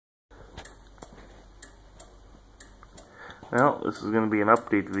Well, this is going to be an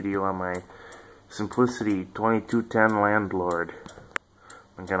update video on my Simplicity 2210 Landlord.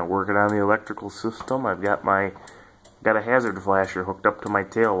 I'm kind of working on the electrical system. I've got a hazard flasher hooked up to my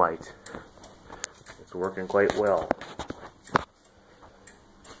tail light. It's working quite well.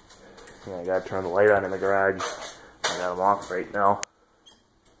 Yeah, I gotta turn the light on in the garage. I got them off right now.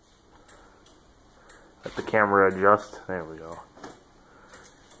 Let the camera adjust. There we go.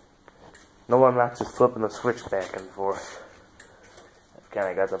 No, I'm not just flipping the switch back and forth. I've kind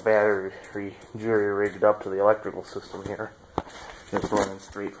of got the battery jury-rigged up to the electrical system here. It's running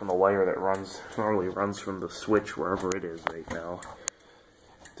straight from the wire that normally runs from the switch wherever it is right now.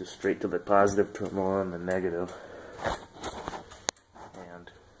 Just straight to the positive terminal and the negative.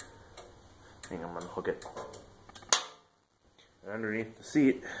 And I think I'm going to hook it underneath the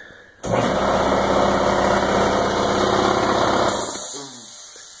seat.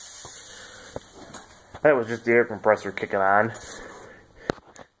 That was just the air compressor kicking on.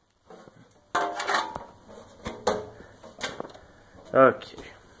 Okay,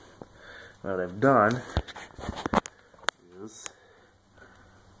 what I've done is,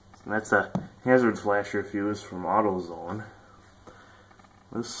 and that's a hazard flasher fuse from AutoZone.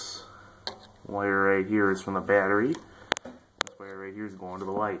 This wire right here is from the battery. This wire right here is going to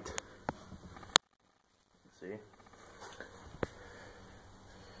the light. See?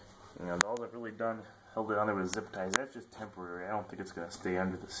 And all I've really done, held it under with zip ties. That's just temporary. I don't think it's going to stay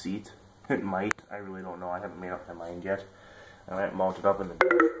under the seat. It might. I really don't know. I haven't made up my mind yet. I might mount it up in the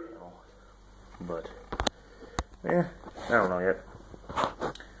dash panel. But, I don't know yet.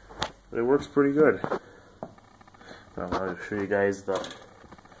 But it works pretty good. I'm going to show you guys the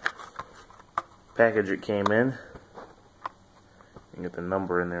package it came in. You can get the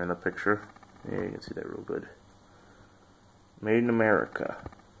number in there in the picture. Yeah, you can see that real good. Made in America.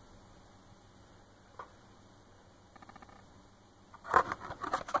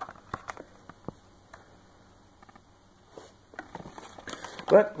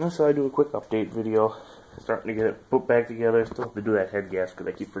 But, so I do a quick update video. Starting to get it put back together. Still have to do that head gasket.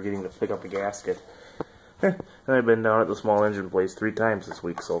 I keep forgetting to pick up the gasket. And I've been down at the small engine place 3 times this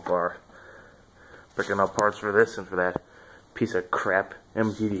week so far. Picking up parts for this and for that piece of crap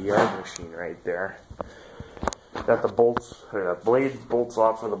MTDR machine right there. Got the bolts, or the bolts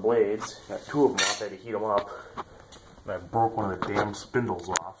off for the blades. Got 2 of them off. I had to heat them up. And I broke one of the damn spindles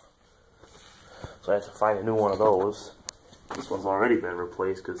off. So I have to find a new one of those. This one's already been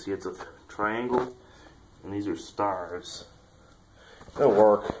replaced because, see, it's a triangle and these are stars. It'll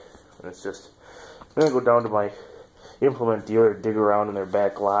work. And it's just, I'm going to go down to my implement dealer, dig around in their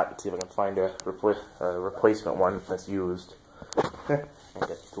back lot and see if I can find a replacement one that's used. I got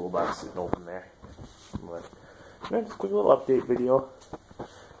the toolbox sitting open there. But, just a quick little update video.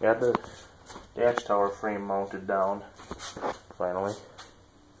 Got the dash tower frame mounted down, finally.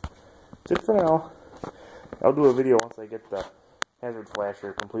 That's it for now. I'll do a video once I get the hazard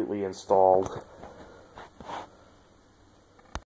flasher completely installed.